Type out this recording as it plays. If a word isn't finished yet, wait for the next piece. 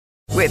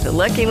With the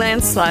Lucky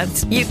Land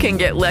Slots, you can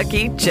get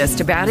lucky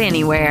just about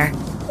anywhere.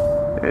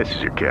 This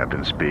is your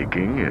captain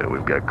speaking.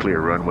 We've got clear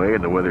runway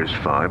and the weather's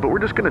fine, but we're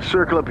just going to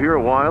circle up here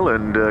a while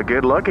and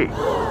get lucky.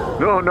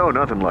 No,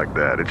 nothing like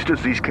that. It's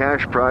just these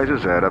cash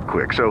prizes add up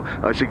quick. So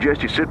I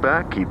suggest you sit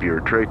back, keep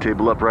your tray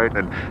table upright,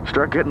 and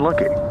start getting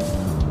lucky.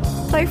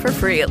 Play for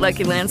free at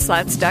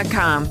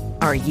LuckyLandSlots.com.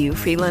 Are you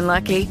feeling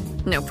lucky?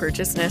 No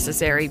purchase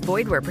necessary.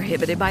 Void where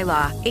prohibited by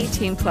law.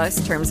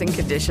 18+ terms and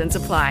conditions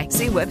apply.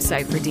 See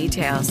website for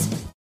details.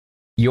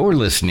 You're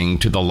listening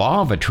to the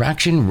Law of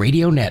Attraction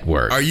Radio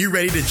Network. Are you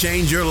ready to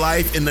change your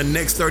life in the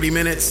next 30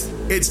 minutes?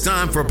 It's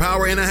time for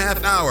Power in a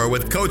Half Hour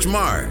with Coach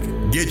Mark.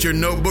 Get your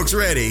notebooks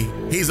ready.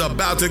 He's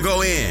about to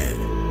go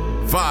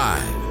in.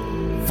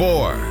 5,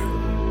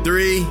 4,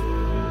 3,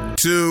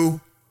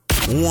 2,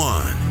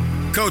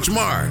 1. Coach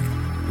Mark,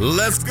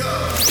 let's go.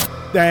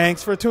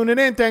 Thanks for tuning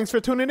in.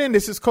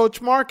 This is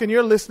Coach Mark, and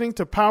you're listening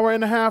to Power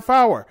in a Half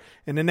Hour.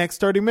 In the next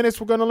 30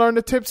 minutes, we're going to learn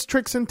the tips,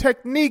 tricks, and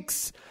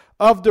techniques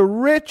of the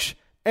rich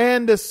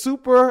and the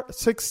super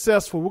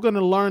successful. We're going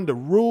to learn the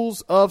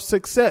rules of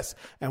success.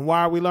 And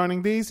why are we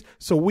learning these?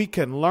 So we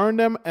can learn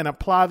them and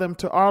apply them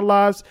to our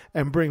lives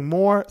and bring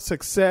more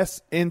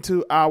success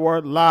into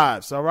our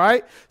lives. All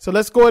right? So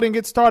let's go ahead and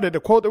get started. The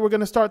quote that we're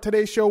going to start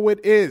today's show with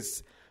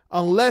is,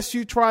 unless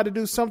you try to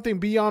do something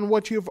beyond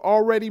what you've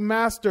already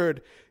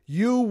mastered,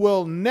 you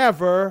will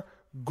never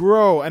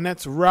grow. And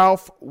that's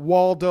Ralph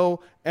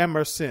Waldo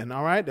Emerson.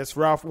 All right? That's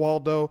Ralph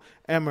Waldo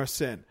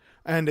Emerson.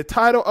 And the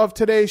title of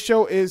today's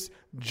show is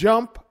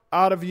Jump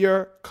Out of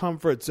Your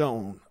Comfort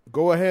Zone.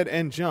 Go ahead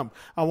and jump.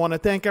 I want to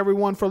thank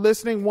everyone for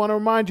listening. I want to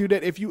remind you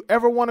that if you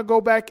ever want to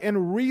go back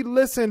and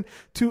re-listen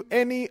to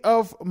any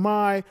of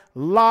my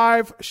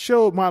live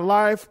show, my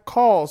live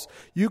calls,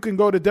 you can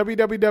go to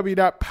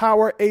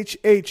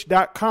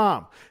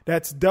www.powerhh.com.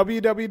 That's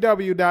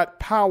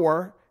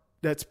www.power,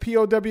 that's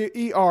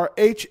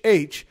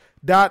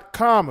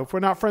POWERHH.com. If we're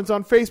not friends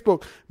on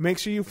Facebook, make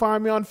sure you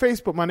find me on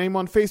Facebook. My name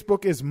on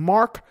Facebook is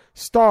Mark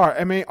Starr,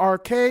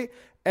 MarkStarr.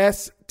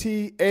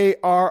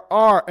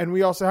 And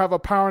we also have a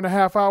Power and a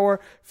Half Hour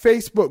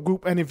Facebook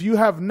group. And if you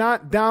have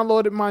not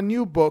downloaded my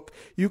new book,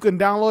 you can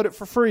download it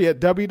for free at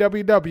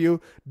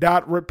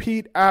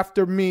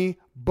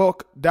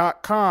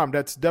www.repeataftermebook.com.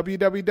 That's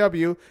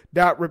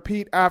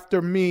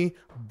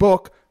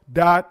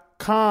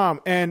www.repeataftermebook.com.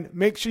 And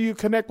make sure you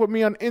connect with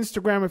me on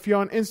Instagram if you're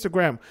on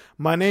Instagram.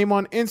 My name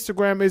on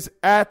Instagram is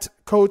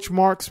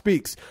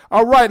 @CoachMarkSpeaks.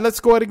 All right, let's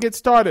go ahead and get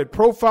started.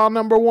 Profile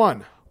number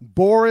 1,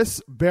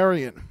 Boris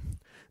Berrien.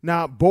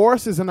 Now,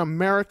 Boris is an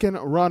American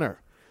runner.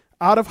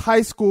 Out of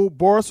high school,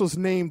 Boris was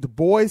named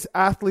Boys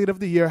Athlete of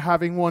the Year,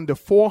 having won the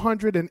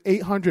 400 and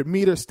 800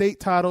 meter state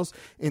titles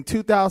in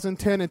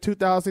 2010 and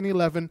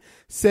 2011,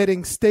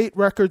 setting state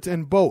records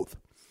in both.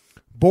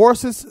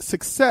 Boris's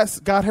success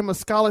got him a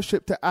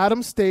scholarship to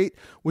Adams State,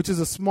 which is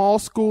a small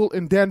school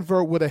in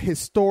Denver with a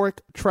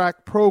historic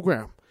track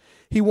program.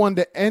 He won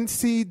the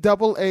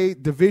NCAA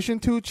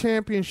Division II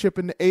championship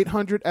in the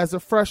 800 as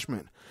a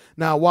freshman.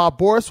 Now, while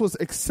Boris was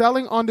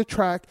excelling on the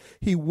track,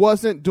 he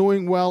wasn't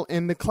doing well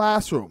in the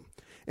classroom.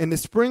 In the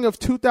spring of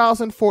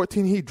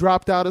 2014, he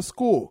dropped out of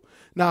school.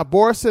 Now,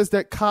 Boris says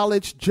that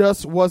college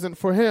just wasn't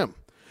for him.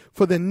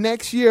 For the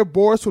next year,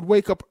 Boris would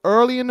wake up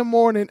early in the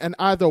morning and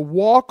either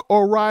walk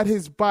or ride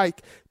his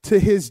bike to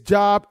his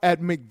job at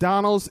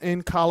McDonald's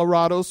in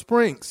Colorado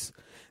Springs.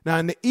 Now,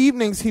 in the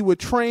evenings, he would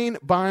train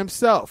by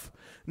himself.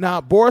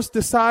 Now, Boris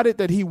decided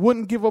that he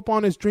wouldn't give up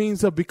on his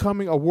dreams of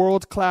becoming a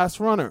world-class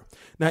runner.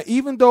 Now,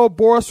 even though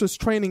Boris was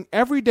training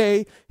every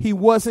day, he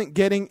wasn't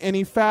getting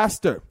any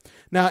faster.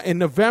 Now, in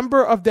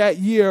November of that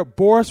year,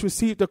 Boris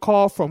received a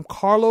call from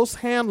Carlos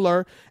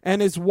Handler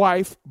and his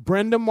wife,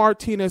 Brenda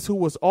Martinez, who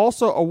was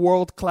also a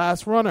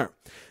world-class runner.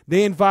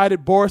 They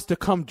invited Boris to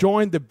come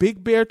join the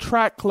Big Bear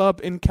Track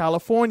Club in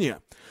California.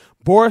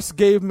 Boris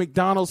gave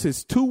McDonald's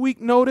his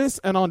 2-week notice,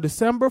 and on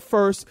December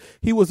 1st,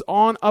 he was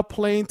on a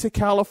plane to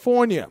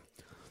California.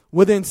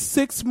 Within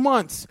 6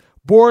 months,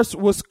 Boris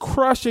was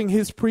crushing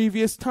his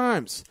previous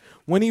times.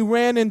 When he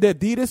ran in the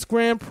Adidas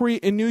Grand Prix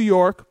in New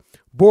York,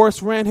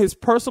 Boris ran his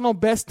personal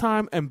best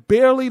time and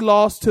barely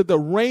lost to the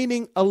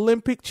reigning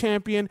Olympic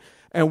champion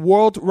and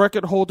world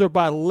record holder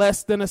by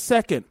less than a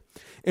second.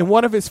 In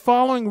one of his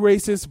following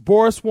races,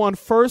 Boris won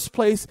first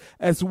place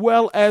as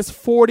well as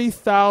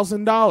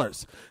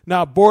 $40,000.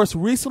 Now, Boris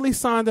recently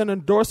signed an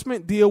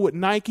endorsement deal with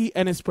Nike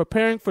and is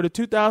preparing for the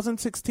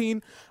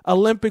 2016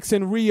 Olympics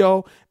in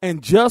Rio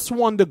and just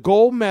won the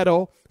gold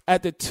medal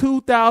at the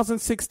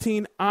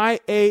 2016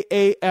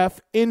 IAAF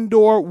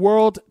Indoor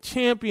World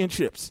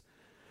Championships.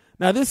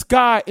 Now, this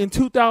guy in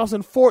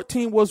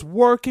 2014 was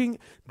working,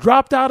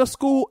 dropped out of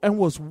school, and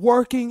was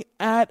working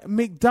at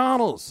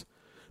McDonald's,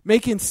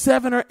 making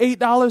 $7 or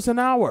 $8 an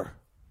hour,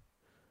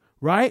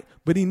 right?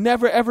 But he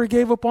never, ever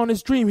gave up on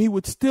his dream. He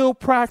would still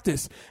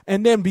practice.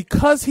 And then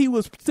because he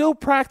was still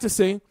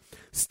practicing,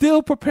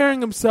 still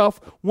preparing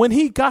himself, when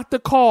he got the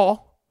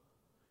call,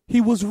 he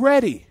was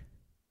ready.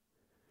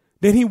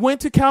 Then he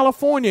went to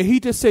California. He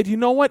just said, you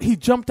know what? He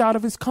jumped out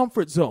of his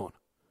comfort zone.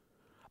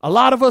 A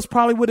lot of us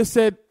probably would have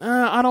said,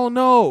 I don't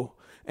know,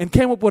 and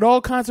came up with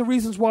all kinds of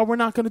reasons why we're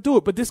not going to do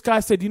it. But this guy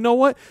said, you know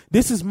what?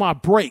 This is my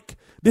break.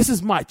 This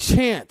is my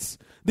chance.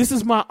 This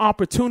is my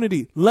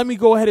opportunity. Let me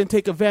go ahead and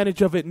take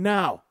advantage of it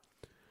now.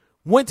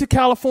 Went to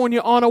California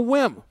on a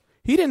whim.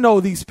 He didn't know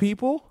these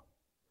people,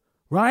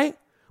 right?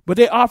 But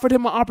they offered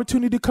him an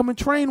opportunity to come and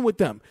train with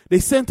them. They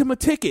sent him a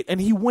ticket, and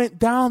he went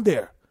down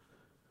there.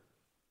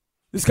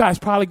 This guy's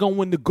probably going to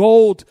win the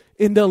gold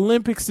in the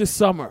Olympics this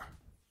summer.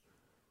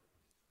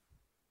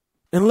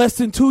 And less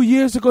than 2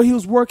 years ago, he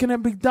was working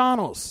at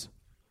McDonald's.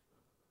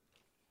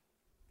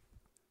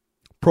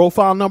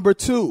 Profile number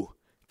 2,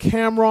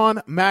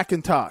 Cameron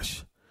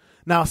Mackintosh.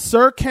 Now,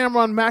 Sir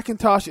Cameron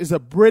Mackintosh is a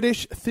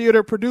British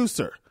theater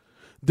producer.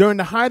 During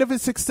the height of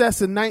his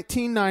success in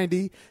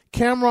 1990,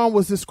 Cameron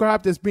was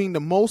described as being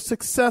the most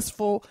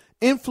successful,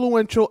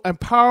 influential, and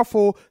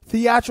powerful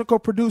theatrical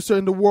producer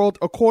in the world,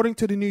 according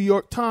to the New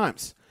York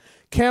Times.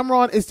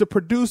 Cameron is the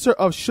producer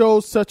of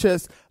shows such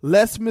as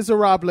Les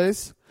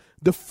Miserables,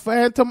 The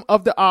Phantom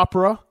of the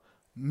Opera,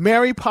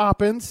 Mary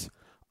Poppins,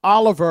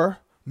 Oliver,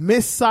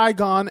 Miss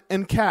Saigon,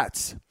 and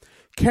Cats.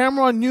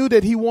 Cameron knew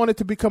that he wanted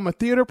to become a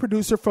theater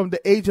producer from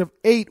the age of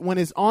 8 when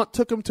his aunt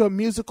took him to a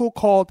musical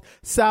called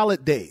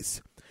Salad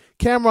Days.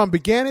 Cameron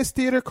began his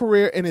theater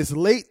career in his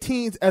late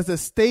teens as a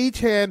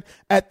stagehand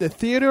at the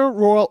Theatre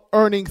Royal,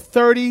 earning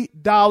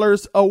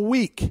 $30 a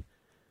week.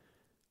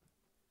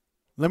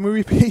 Let me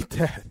repeat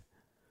that.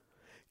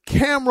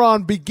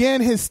 Cameron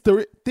began his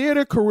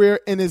theater career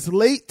in his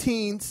late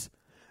teens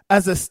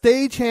as a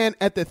stagehand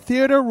at the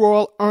Theatre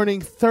Royal,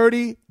 earning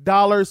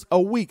 $30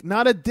 a week.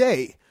 Not a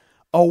day,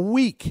 a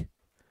week.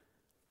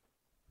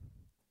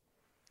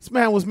 This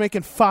man was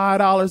making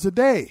 $5 a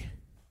day.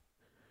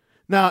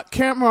 Now,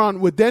 Cameron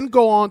would then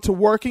go on to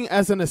working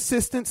as an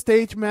assistant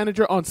stage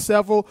manager on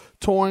several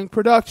touring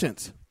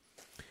productions.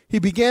 He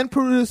began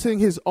producing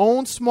his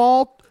own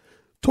small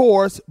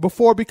tours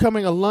before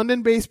becoming a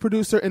London-based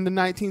producer in the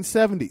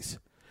 1970s.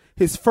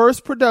 His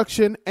first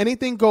production,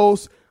 Anything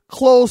Goes,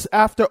 closed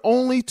after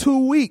only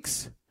 2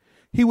 weeks.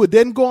 He would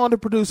then go on to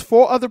produce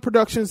 4 other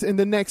productions in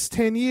the next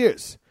 10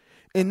 years.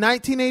 In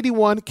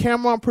 1981,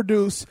 Cameron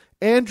produced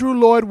Andrew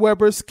Lloyd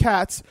Webber's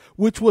Cats,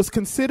 which was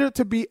considered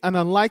to be an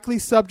unlikely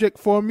subject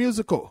for a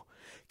musical.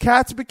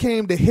 Cats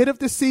became the hit of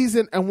the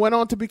season and went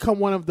on to become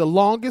one of the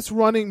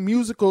longest-running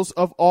musicals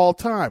of all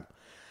time.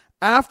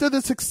 After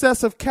the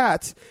success of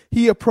Cats,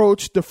 he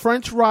approached the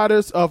French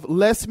writers of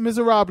Les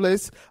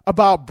Miserables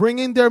about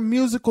bringing their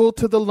musical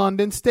to the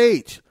London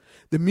stage.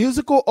 The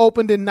musical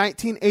opened in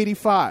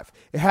 1985.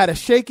 It had a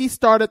shaky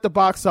start at the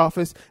box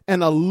office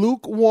and a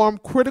lukewarm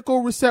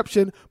critical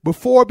reception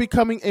before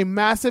becoming a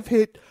massive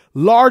hit,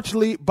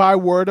 largely by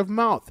word of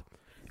mouth.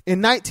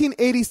 In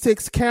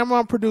 1986,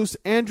 Cameron produced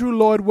Andrew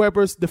Lloyd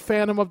Webber's The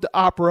Phantom of the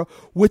Opera,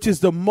 which is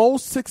the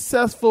most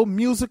successful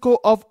musical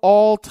of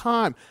all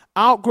time,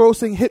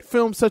 outgrossing hit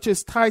films such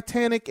as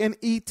Titanic and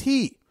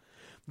E.T.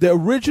 The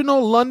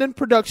original London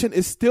production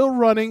is still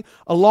running,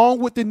 along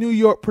with the New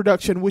York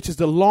production, which is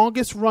the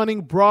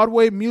longest-running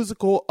Broadway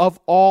musical of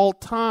all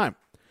time.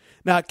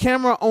 Now,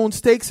 Cameron owns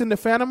stakes in The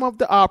Phantom of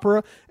the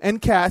Opera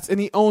and Cats,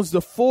 and he owns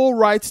the full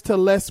rights to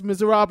Les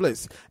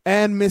Miserables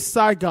and Miss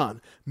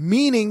Saigon,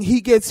 meaning he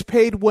gets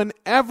paid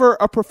whenever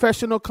a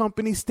professional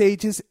company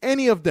stages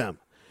any of them.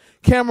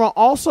 Cameron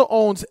also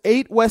owns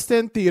 8 West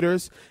End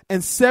theaters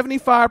and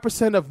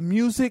 75% of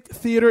Music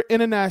Theater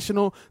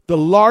International, the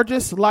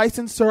largest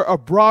licensor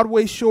of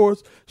Broadway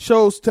shows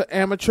to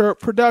amateur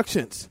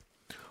productions.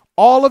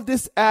 All of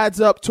this adds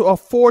up to a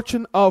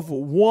fortune of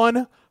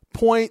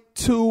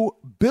 $1.2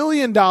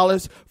 billion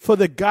for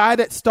the guy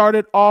that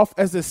started off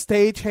as a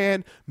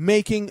stagehand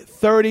making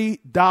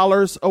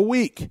 $30 a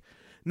week.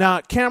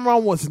 Now,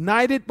 Cameron was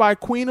knighted by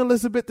Queen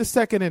Elizabeth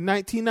II in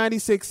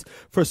 1996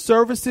 for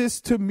services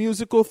to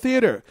musical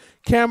theater.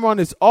 Cameron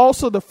is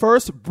also the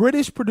first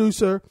British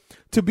producer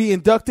to be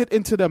inducted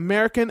into the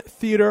American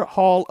Theater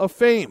Hall of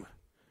Fame.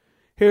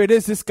 Here it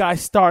is. This guy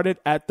started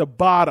at the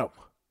bottom.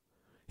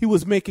 He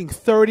was making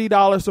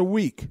 $30 a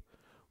week.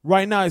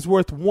 Right now, he's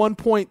worth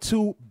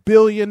 $1.2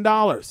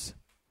 billion.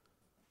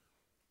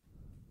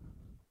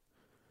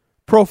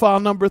 Profile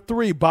number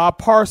 3, Bob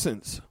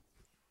Parsons.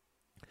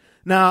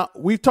 Now,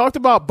 we've talked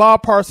about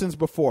Bob Parsons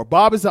before.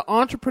 Bob is an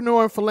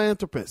entrepreneur and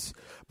philanthropist.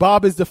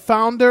 Bob is the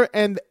founder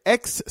and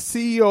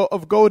ex-CEO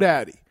of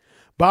GoDaddy.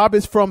 Bob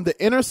is from the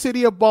inner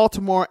city of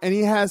Baltimore, and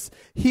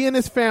he and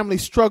his family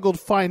struggled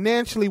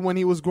financially when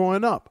he was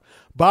growing up.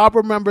 Bob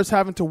remembers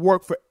having to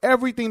work for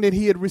everything that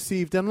he had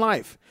received in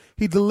life.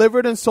 He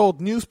delivered and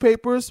sold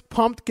newspapers,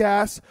 pumped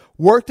gas,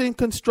 worked in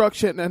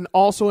construction, and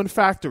also in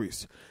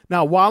factories.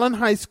 Now, while in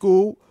high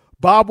school,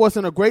 Bob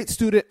wasn't a great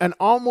student and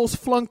almost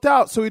flunked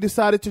out, so he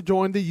decided to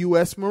join the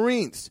U.S.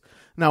 Marines.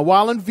 Now,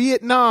 while in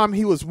Vietnam,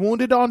 he was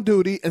wounded on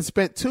duty and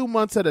spent 2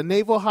 months at a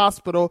naval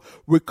hospital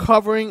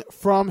recovering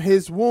from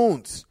his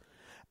wounds.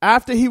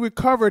 After he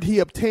recovered, he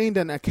obtained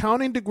an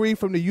accounting degree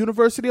from the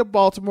University of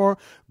Baltimore,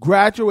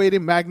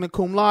 graduating magna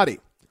cum laude.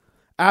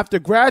 After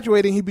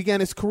graduating, he began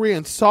his career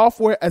in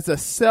software as a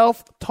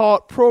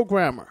self-taught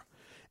programmer.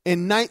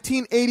 In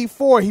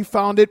 1984, he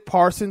founded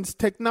Parsons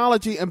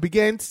Technology and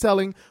began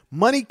selling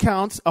Money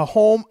Counts, a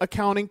home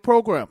accounting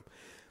program.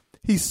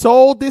 He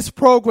sold this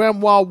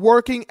program while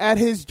working at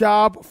his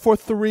job for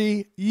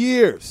 3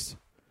 years.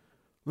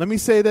 Let me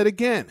say that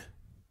again.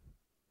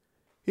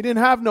 He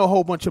didn't have no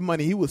whole bunch of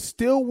money. He was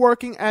still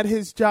working at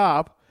his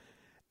job,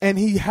 and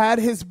he had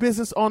his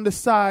business on the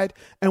side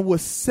and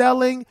was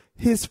selling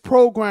his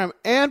program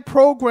and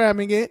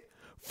programming it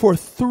for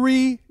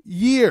 3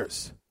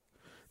 years.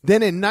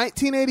 Then in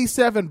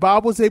 1987,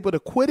 Bob was able to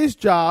quit his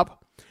job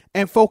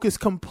and focus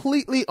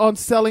completely on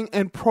selling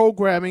and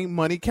programming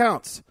Money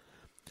Counts.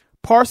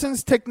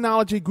 Parsons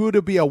Technology grew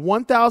to be a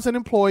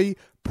 1,000-employee,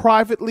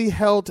 privately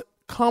held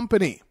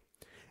company.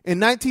 In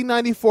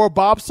 1994,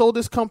 Bob sold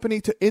his company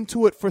to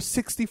Intuit for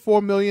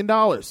 $64 million.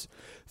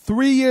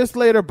 3 years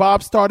later,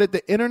 Bob started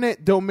the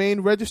internet domain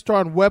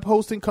registrar and web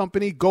hosting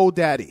company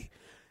GoDaddy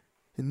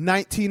in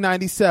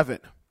 1997.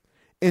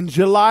 In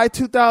July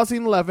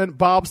 2011,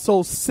 Bob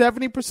sold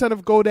 70%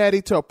 of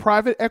GoDaddy to a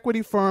private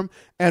equity firm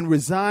and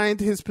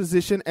resigned his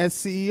position as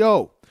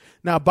CEO.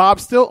 Now, Bob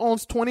still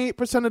owns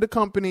 28% of the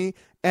company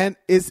and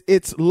is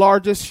its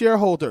largest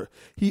shareholder.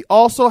 He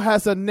also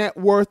has a net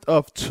worth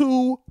of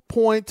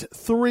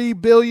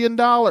 $2.3 billion.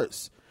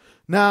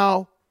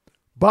 Now,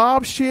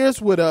 Bob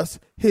shares with us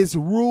his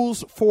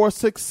rules for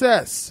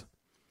success.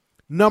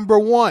 Number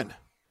one,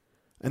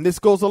 and this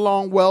goes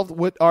along well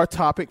with our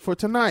topic for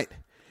tonight.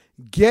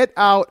 Get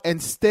out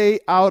and stay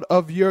out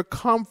of your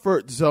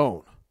comfort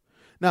zone.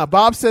 Now,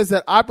 Bob says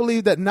that I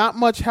believe that not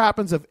much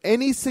happens of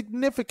any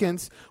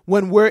significance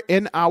when we're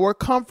in our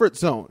comfort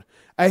zone.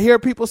 I hear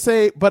people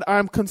say, but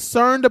I'm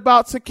concerned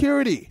about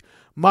security.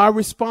 My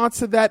response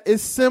to that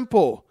is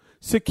simple.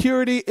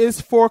 Security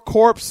is for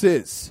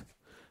corpses.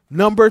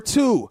 Number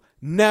two,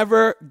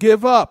 never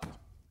give up.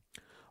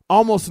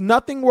 Almost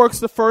nothing works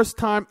the first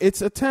time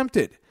it's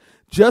attempted.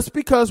 Just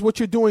because what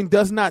you're doing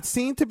does not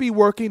seem to be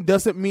working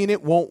doesn't mean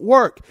it won't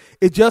work.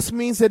 It just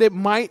means that it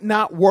might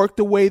not work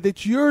the way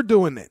that you're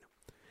doing it.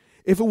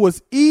 If it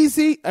was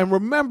easy, and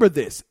remember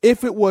this,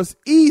 if it was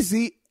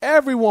easy,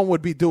 everyone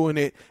would be doing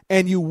it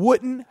and you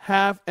wouldn't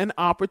have an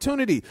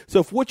opportunity. So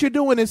if what you're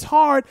doing is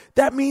hard,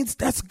 that means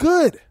that's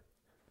good.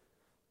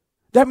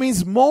 That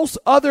means most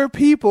other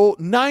people,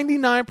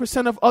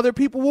 99% of other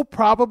people will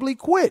probably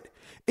quit.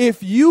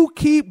 If you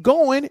keep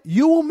going,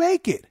 you will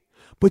make it.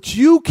 But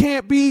you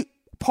can't be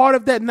part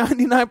of that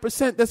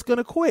 99% that's going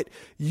to quit.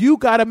 You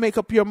got to make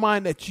up your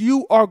mind that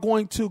you are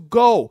going to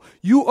go.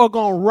 You are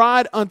going to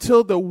ride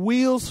until the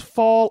wheels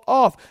fall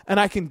off. And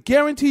I can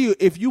guarantee you,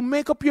 if you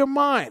make up your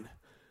mind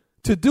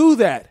to do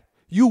that,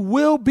 you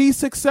will be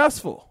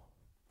successful.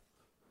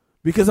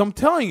 Because I'm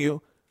telling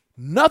you,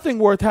 nothing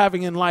worth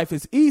having in life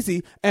is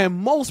easy, and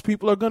most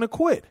people are going to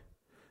quit.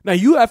 Now,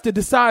 you have to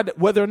decide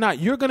whether or not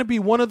you're going to be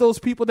one of those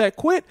people that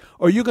quit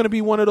or you're going to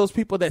be one of those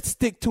people that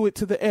stick to it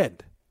to the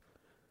end.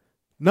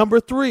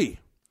 Number three,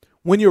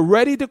 when you're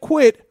ready to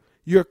quit,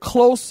 you're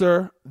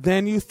closer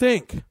than you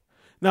think.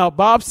 Now,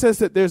 Bob says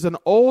that there's an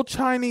old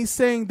Chinese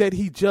saying that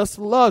he just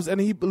loves, and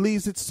he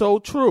believes it's so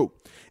true.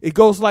 It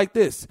goes like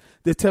this.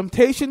 The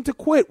temptation to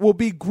quit will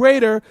be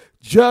greater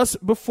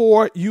just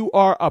before you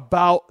are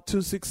about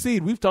to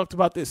succeed. We've talked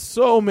about this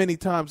so many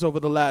times over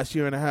the last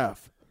year and a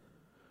half.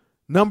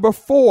 Number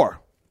four,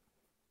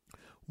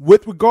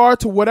 with regard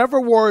to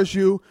whatever worries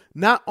you,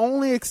 not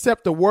only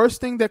accept the worst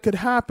thing that could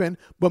happen,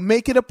 but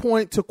make it a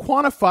point to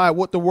quantify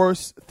what the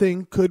worst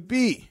thing could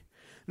be.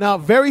 Now,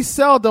 very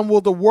seldom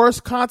will the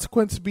worst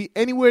consequence be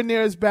anywhere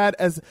near as bad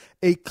as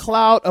a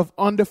cloud of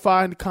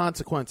undefined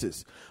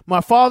consequences.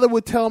 My father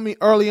would tell me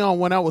early on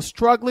when I was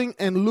struggling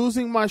and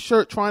losing my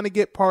shirt trying to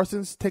get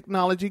Parsons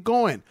Technology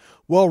going.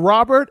 Well,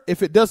 Robert,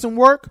 if it doesn't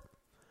work,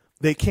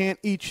 they can't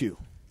eat you.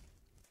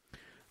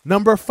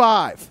 Number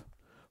five,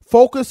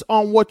 focus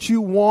on what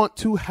you want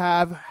to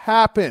have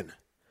happen.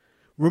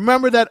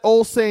 Remember that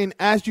old saying,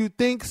 as you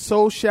think,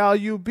 so shall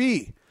you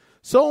be.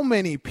 So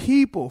many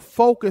people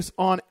focus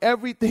on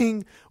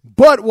everything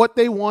but what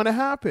they want to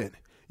happen.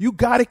 You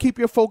got to keep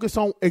your focus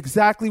on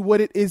exactly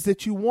what it is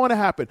that you want to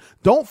happen.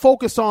 Don't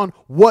focus on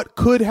what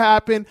could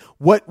happen,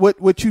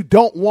 what you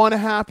don't want to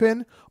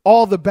happen,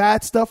 all the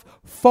bad stuff.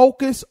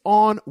 Focus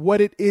on what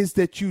it is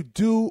that you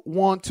do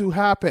want to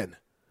happen.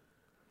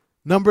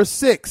 Number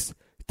six,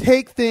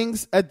 take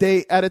things a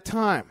day at a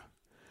time.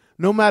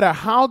 No matter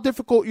how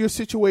difficult your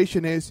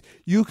situation is,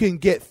 you can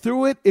get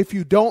through it if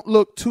you don't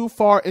look too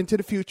far into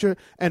the future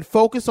and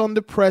focus on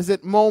the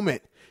present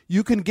moment.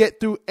 You can get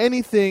through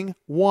anything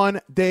one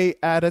day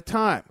at a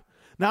time.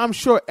 Now, I'm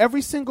sure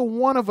every single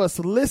one of us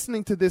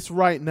listening to this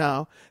right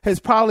now has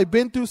probably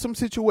been through some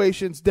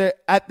situations that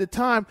at the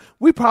time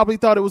we probably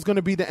thought it was going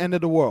to be the end of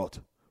the world,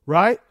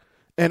 right?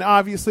 And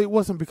obviously it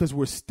wasn't, because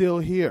we're still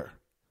here.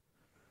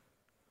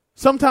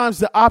 Sometimes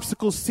the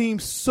obstacles seem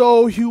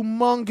so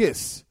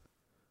humongous,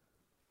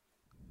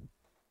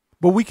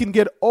 but we can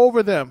get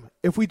over them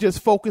if we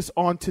just focus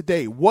on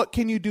today. What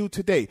can you do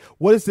today?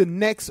 What is the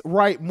next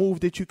right move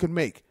that you can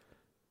make?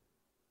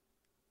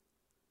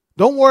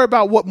 Don't worry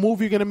about what move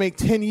you're going to make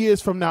 10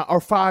 years from now or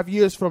 5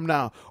 years from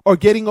now, or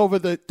getting over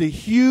the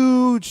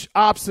huge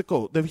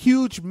obstacle, the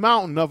huge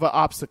mountain of an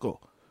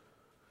obstacle.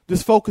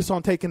 Just focus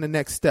on taking the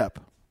next step.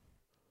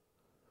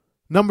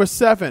 Number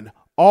 7,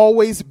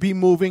 always be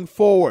moving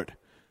forward.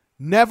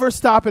 Never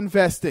stop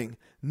investing.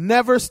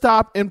 Never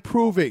stop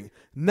improving.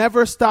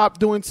 Never stop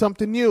doing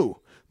something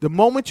new. The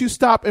moment you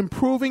stop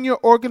improving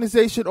your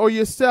organization or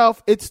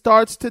yourself, it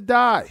starts to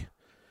die.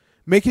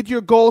 Make it your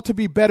goal to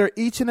be better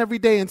each and every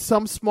day in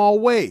some small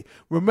way.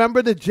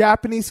 Remember the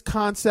Japanese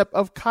concept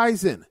of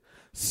Kaizen.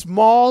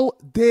 Small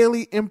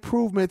daily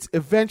improvements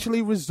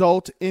eventually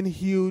result in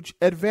huge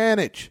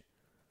advantage.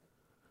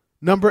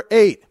 Number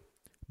 8,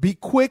 be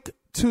quick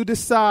to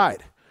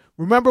decide.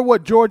 Remember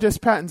what George S.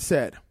 Patton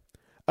said.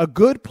 A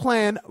good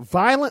plan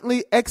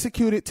violently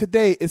executed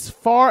today is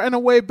far and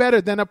away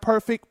better than a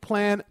perfect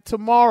plan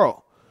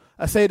tomorrow.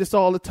 I say this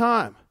all the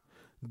time.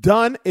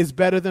 Done is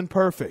better than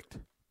perfect.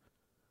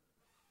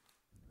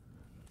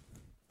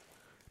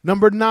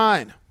 Number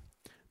 9,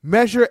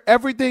 measure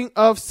everything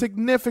of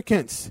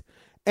significance.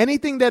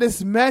 Anything that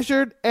is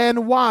measured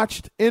and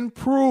watched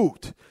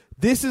improved.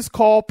 This is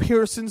called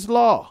Pearson's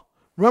Law.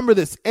 Remember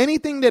this.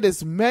 Anything that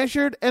is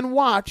measured and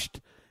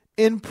watched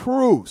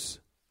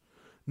improves.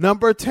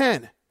 Number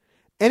 10,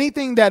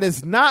 anything that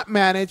is not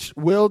managed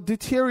will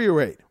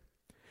deteriorate.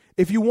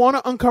 If you want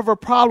to uncover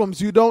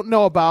problems you don't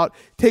know about,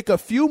 take a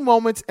few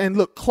moments and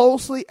look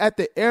closely at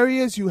the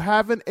areas you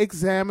haven't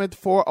examined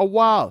for a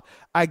while.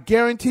 I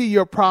guarantee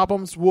your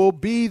problems will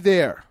be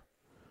there.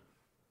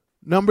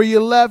 Number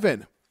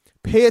 11,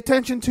 pay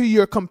attention to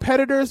your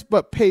competitors,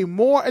 but pay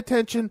more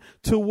attention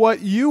to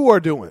what you are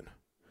doing.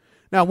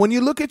 Now, when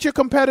you look at your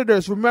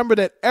competitors, remember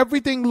that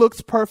everything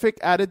looks perfect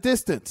at a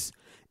distance.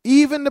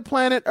 Even the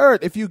planet Earth,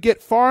 if you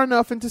get far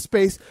enough into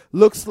space,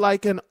 looks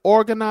like an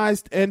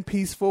organized and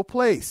peaceful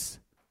place.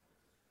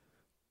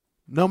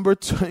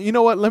 You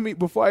know what?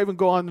 Before I even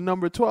go on to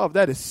number 12,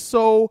 that is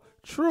so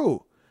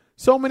true.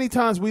 So many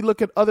times we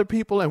look at other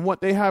people and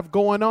what they have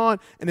going on,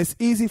 and it's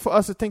easy for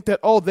us to think that,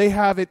 oh, they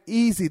have it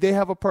easy. They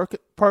have a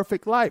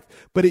perfect life.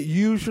 But it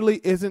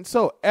usually isn't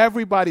so.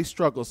 Everybody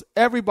struggles.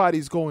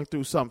 Everybody's going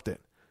through something.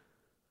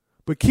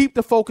 But keep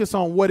the focus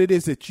on what it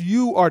is that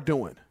you are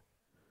doing.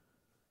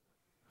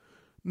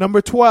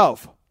 Number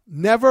 12,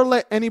 never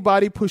let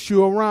anybody push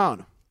you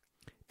around.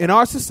 In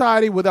our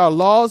society, with our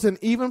laws and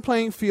even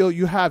playing field,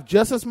 you have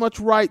just as much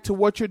right to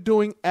what you're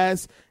doing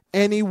as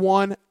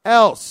anyone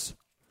else.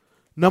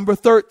 Number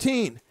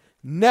 13,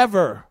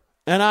 never,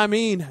 and I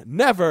mean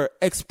never,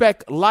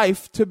 expect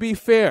life to be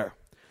fair.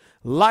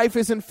 Life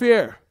isn't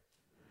fair.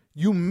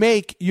 You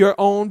make your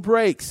own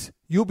breaks.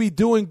 You'll be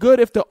doing good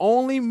if the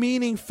only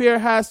meaning fair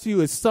has to you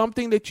is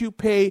something that you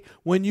pay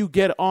when you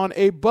get on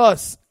a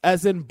bus,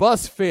 as in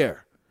bus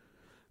fare.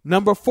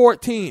 Number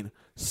 14,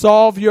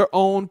 solve your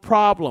own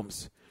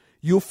problems.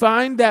 You'll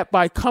find that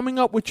by coming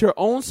up with your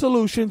own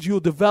solutions,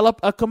 you'll develop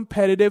a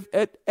competitive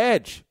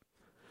edge.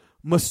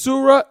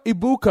 Masura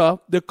Ibuka,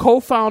 the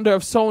co-founder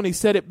of Sony,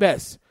 said it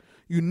best.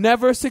 You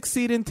never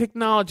succeed in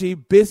technology,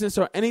 business,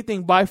 or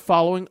anything by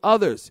following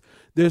others.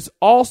 There's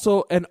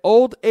also an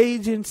old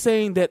Asian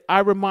saying that I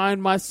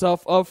remind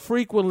myself of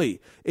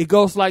frequently. It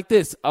goes like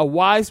this: a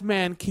wise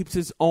man keeps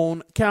his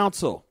own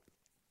counsel.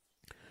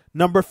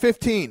 Number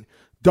 15,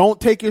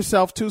 don't take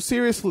yourself too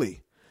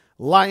seriously.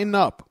 Lighten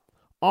up.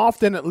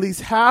 Often, at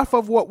least half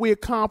of what we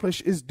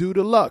accomplish is due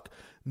to luck.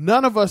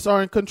 None of us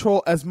are in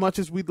control as much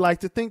as we'd like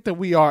to think that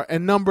we are.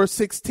 And number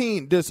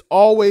 16, there's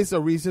always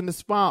a reason to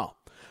smile.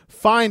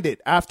 Find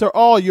it. After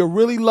all, you're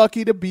really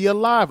lucky to be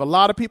alive. A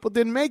lot of people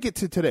didn't make it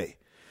to today.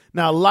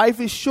 Now, life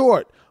is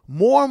short.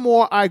 More and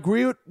more, I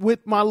agree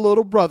with my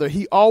little brother.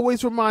 He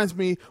always reminds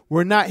me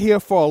we're not here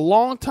for a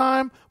long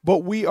time, but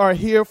we are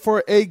here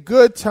for a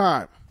good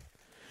time.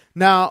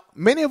 Now,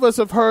 many of us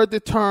have heard the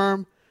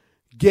term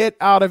get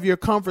out of your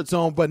comfort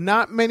zone, but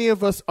not many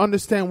of us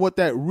understand what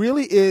that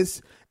really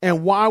is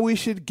and why we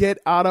should get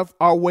out of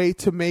our way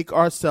to make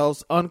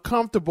ourselves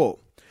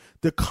uncomfortable.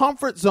 The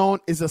comfort zone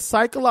is a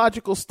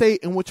psychological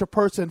state in which a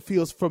person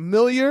feels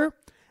familiar,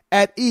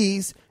 at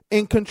ease,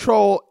 in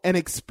control, and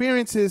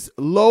experiences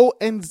low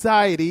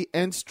anxiety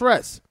and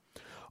stress.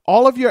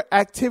 All of your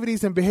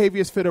activities and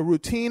behaviors fit a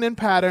routine and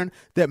pattern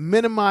that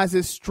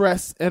minimizes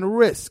stress and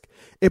risk.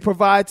 It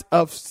provides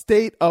a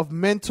state of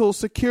mental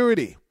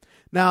security.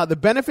 Now, the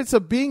benefits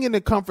of being in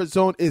the comfort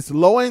zone is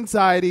low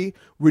anxiety,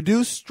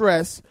 reduced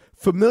stress,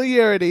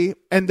 familiarity,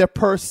 and the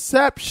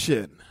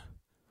perception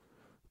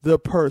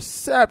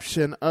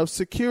of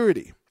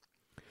security.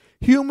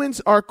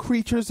 Humans are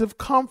creatures of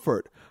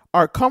comfort.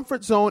 Our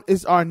comfort zone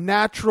is our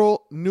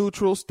natural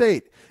neutral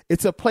state.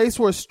 It's a place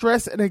where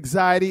stress and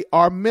anxiety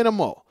are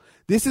minimal.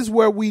 This is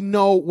where we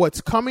know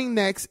what's coming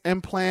next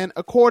and plan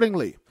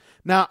accordingly.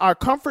 Now, our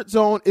comfort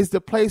zone is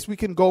the place we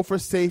can go for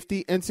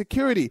safety and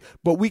security,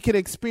 but we can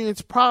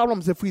experience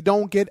problems if we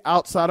don't get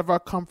outside of our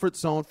comfort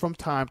zone from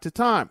time to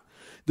time.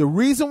 The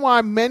reason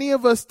why many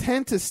of us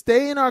tend to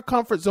stay in our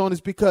comfort zone is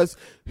because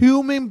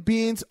human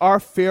beings are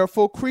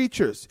fearful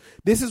creatures.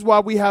 This is why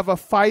we have a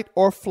fight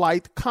or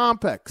flight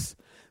complex.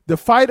 The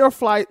fight or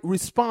flight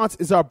response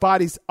is our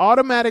body's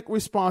automatic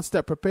response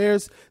that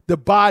prepares the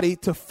body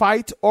to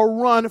fight or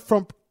run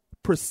from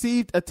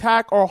perceived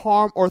attack or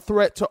harm or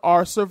threat to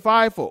our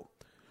survival.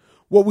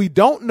 What we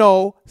don't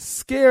know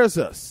scares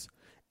us.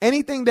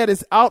 Anything that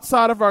is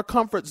outside of our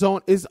comfort zone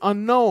is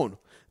unknown.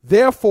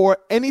 Therefore,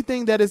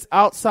 anything that is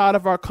outside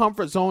of our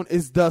comfort zone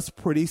is thus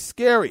pretty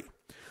scary.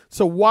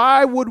 So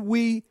why would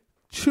we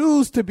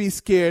choose to be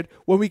scared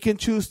when we can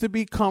choose to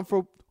be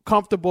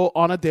comfortable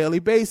on a daily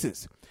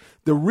basis?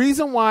 The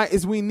reason why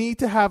is we need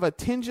to have a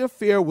tinge of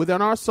fear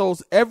within our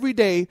souls every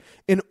day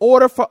in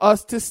order for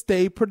us to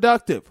stay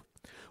productive.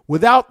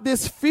 Without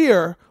this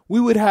fear, we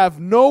would have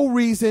no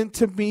reason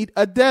to meet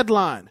a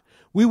deadline.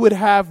 We would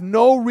have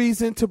no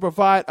reason to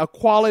provide a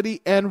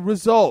quality end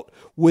result.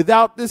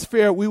 Without this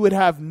fear, we would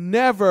have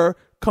never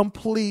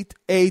complete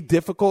a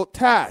difficult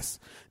task.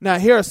 Now,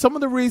 here are some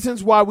of the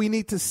reasons why we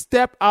need to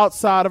step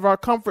outside of our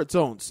comfort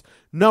zones.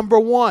 Number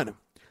one,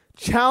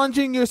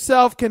 challenging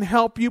yourself can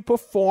help you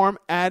perform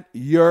at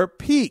your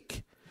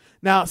peak.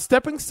 Now,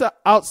 stepping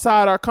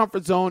outside our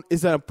comfort zone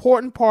is an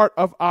important part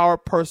of our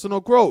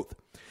personal growth.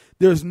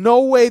 There's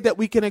no way that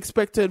we can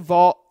expect to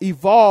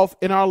evolve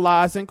in our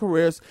lives and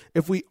careers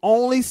if we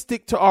only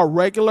stick to our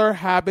regular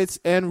habits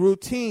and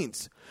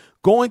routines.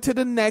 Going to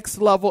the next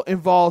level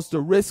involves the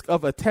risk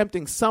of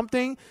attempting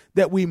something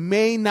that we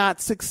may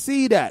not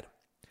succeed at.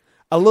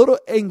 A little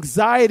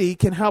anxiety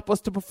can help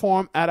us to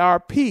perform at our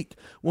peak.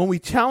 When we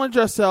challenge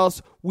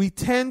ourselves, we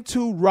tend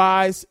to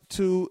rise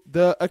to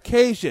the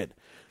occasion.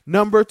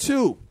 Number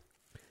two,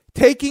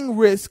 taking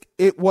risk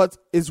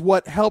is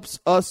what helps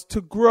us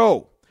to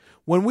grow.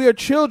 When we are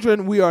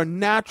children, we are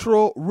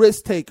natural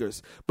risk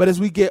takers. But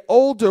as we get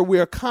older, we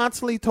are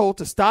constantly told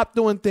to stop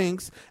doing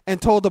things and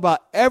told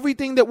about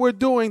everything that we're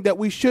doing that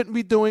we shouldn't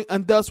be doing,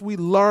 and thus we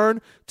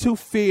learn to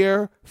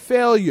fear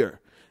failure.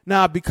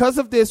 Now, because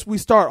of this, we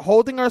start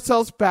holding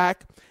ourselves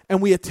back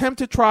and we attempt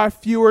to try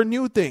fewer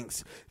new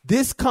things.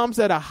 This comes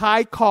at a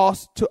high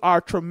cost to our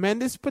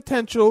tremendous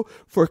potential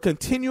for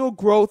continual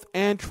growth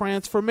and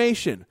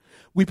transformation.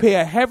 We pay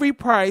a heavy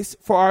price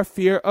for our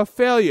fear of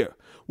failure.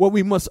 What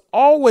we must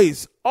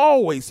always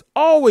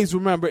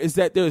remember is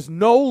that there's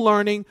no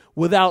learning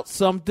without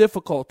some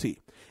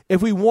difficulty.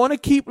 If we want to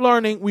keep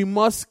learning, we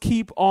must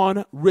keep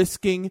on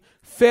risking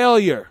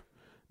failure.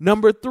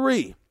 Number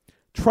three,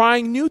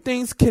 trying new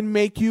things can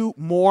make you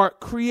more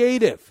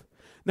creative.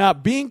 Now,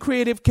 being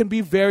creative can be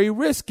very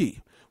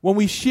risky. When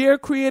we share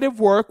creative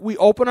work, we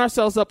open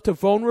ourselves up to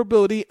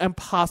vulnerability and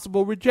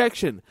possible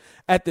rejection.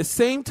 At the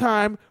same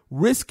time,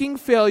 risking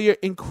failure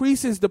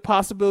increases the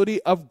possibility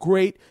of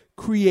great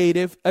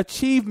creative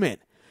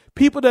achievement.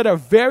 People that are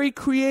very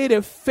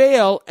creative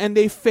fail, and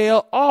they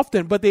fail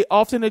often, but they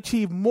often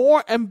achieve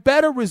more and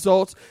better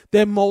results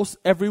than most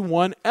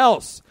everyone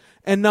else.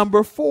 And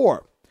number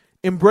four,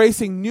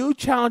 embracing new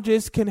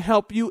challenges can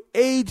help you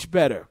age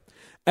better.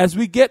 As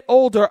we get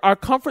older, our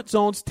comfort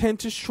zones tend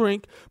to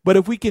shrink, but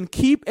if we can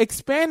keep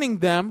expanding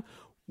them,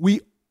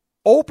 we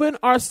open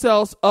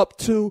ourselves up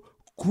to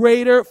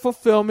greater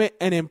fulfillment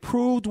and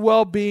improved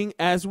well-being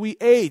as we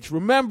age.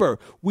 Remember,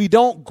 we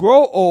don't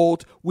grow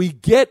old, we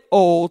get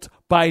old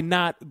by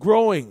not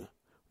growing.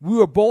 We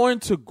were born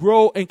to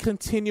grow and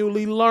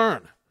continually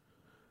learn.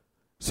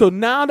 So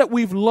now that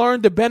we've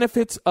learned the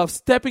benefits of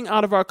stepping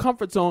out of our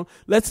comfort zone,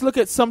 let's look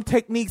at some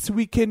techniques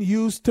we can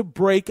use to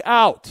break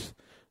out.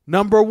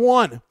 Number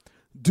one,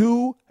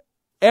 do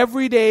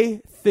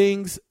everyday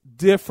things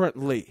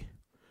differently.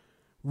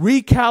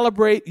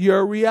 Recalibrate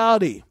your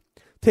reality.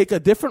 Take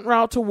a different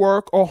route to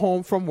work or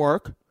home from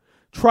work.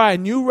 Try a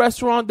new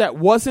restaurant that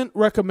wasn't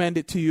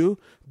recommended to you.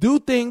 Do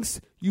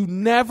things you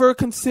never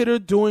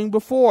considered doing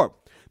before.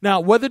 Now,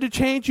 whether the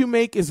change you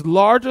make is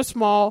large or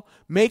small,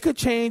 make a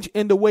change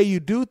in the way you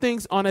do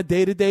things on a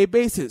day-to-day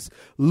basis.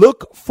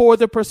 Look for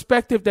the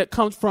perspective that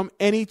comes from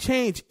any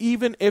change,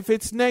 even if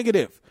it's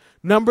negative.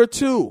 Number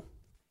two,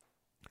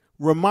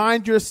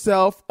 remind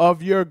yourself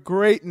of your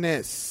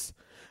greatness.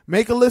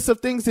 Make a list of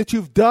things that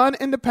you've done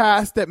in the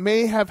past that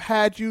may have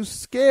had you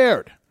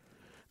scared.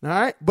 All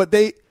right? But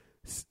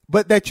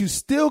that you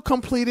still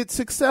completed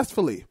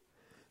successfully.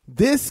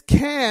 This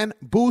can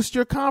boost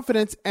your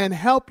confidence and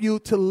help you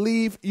to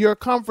leave your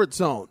comfort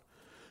zone.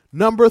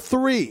 Number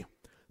three,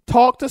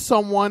 talk to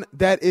someone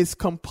that is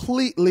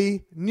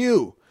completely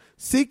new.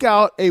 Seek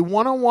out a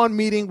one-on-one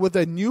meeting with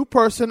a new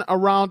person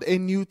around a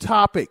new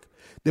topic.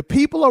 The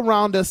people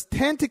around us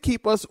tend to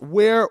keep us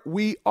where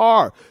we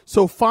are.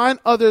 So find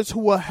others who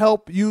will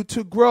help you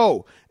to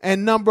grow.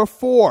 And number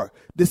four,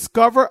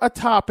 discover a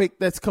topic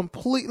that's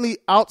completely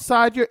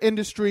outside your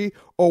industry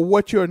or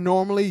what you're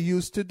normally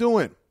used to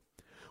doing.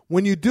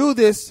 When you do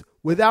this,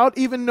 without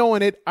even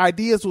knowing it,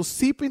 ideas will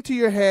seep into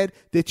your head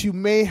that you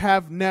may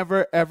have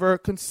never, ever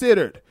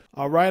considered.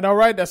 All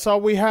right. That's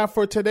all we have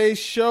for today's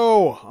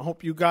show. I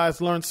hope you guys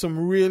learned some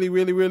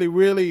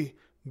really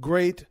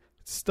great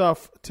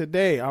stuff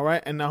today, all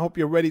right? And I hope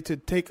you're ready to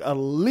take a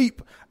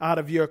leap out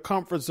of your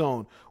comfort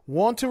zone.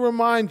 Want to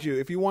remind you,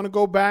 if you want to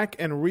go back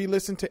and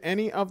re-listen to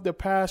any of the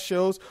past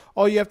shows,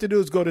 all you have to do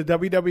is go to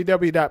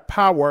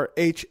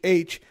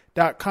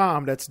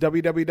www.powerhh.com. That's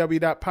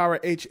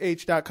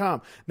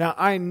www.powerhh.com. Now,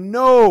 I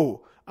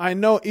know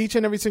each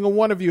and every single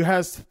one of you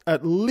has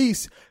at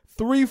least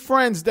 3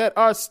 friends that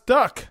are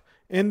stuck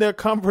in their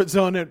comfort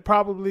zone and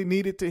probably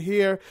needed to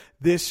hear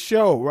this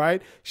show,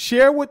 right?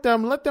 Share with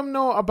them. Let them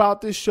know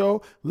about this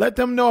show. Let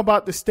them know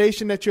about the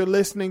station that you're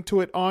listening to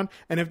it on.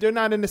 And if they're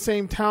not in the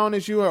same town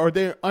as you or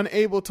they're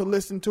unable to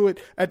listen to it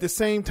at the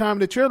same time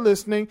that you're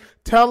listening,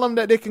 tell them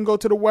that they can go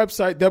to the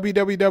website,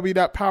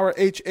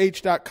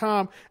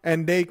 www.powerhh.com,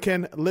 and they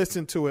can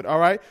listen to it, all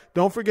right?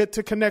 Don't forget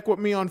to connect with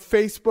me on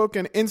Facebook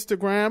and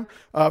Instagram.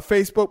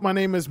 Facebook, my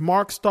name is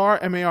Mark Starr,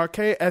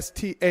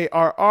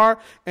 MarkStarr,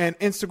 and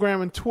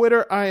Instagram and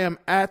Twitter, I am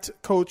at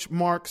Coach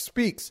Mark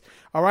Speaks.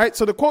 All right,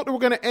 so the quote that we're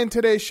going to end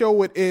today's show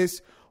with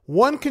is,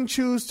 one can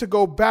choose to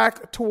go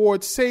back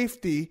toward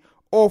safety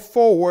or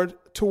forward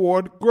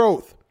toward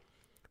growth.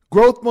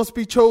 Growth must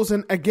be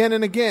chosen again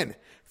and again.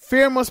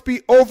 Fear must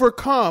be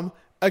overcome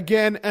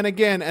again and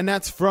again. And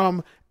that's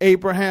from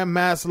Abraham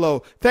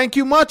Maslow. Thank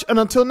you much, and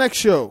until next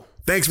show.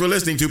 Thanks for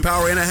listening to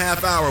Power in a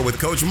Half Hour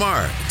with Coach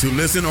Mark. To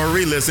listen or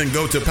re-listen,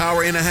 go to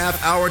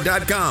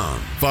powerinhalfhour.com.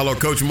 Follow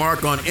Coach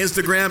Mark on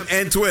Instagram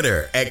and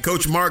Twitter at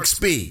Coach Mark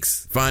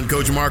Speaks. Find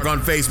Coach Mark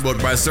on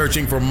Facebook by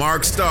searching for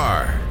Mark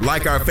Starr.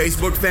 Like our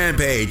Facebook fan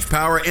page,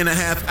 Power in a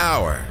Half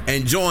Hour,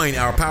 and join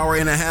our Power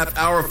in a Half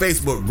Hour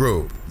Facebook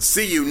group.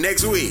 See you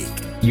next week.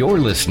 You're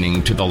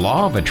listening to the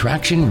Law of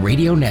Attraction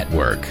Radio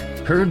Network,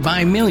 heard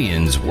by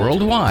millions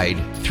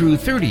worldwide through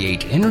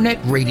 38 internet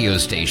radio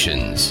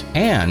stations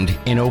and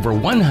in over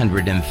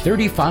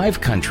 135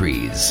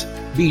 countries.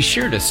 Be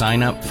sure to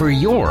sign up for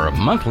your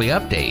monthly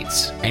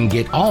updates and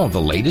get all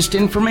the latest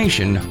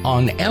information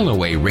on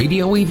LOA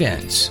radio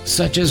events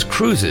such as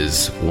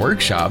cruises,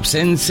 workshops,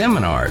 and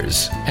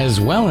seminars, as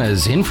well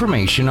as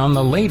information on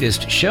the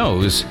latest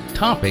shows,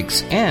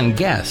 topics, and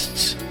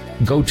guests.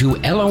 Go to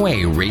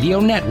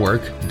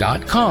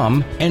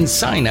LOARadionetwork.com and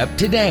sign up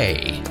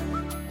today.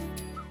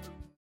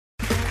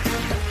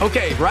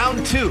 Okay,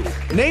 round 2.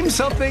 Name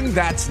something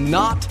that's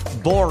not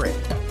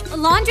boring. A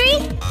laundry?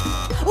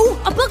 Ooh,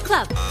 a book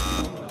club.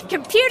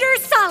 Computer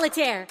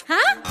solitaire,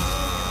 huh?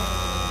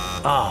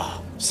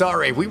 Ah,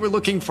 sorry, we were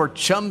looking for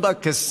Chumba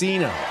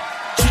Casino.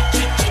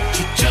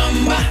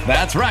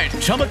 That's right,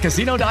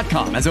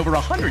 ChumbaCasino.com has over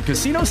 100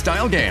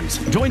 casino-style games.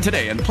 Join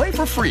today and play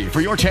for free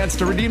for your chance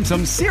to redeem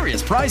some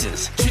serious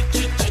prizes.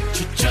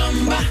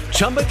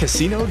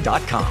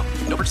 ChumbaCasino.com.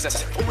 No purchase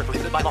necessary. Void where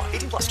prohibited by law.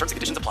 18+ terms and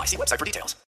conditions apply. See website for details.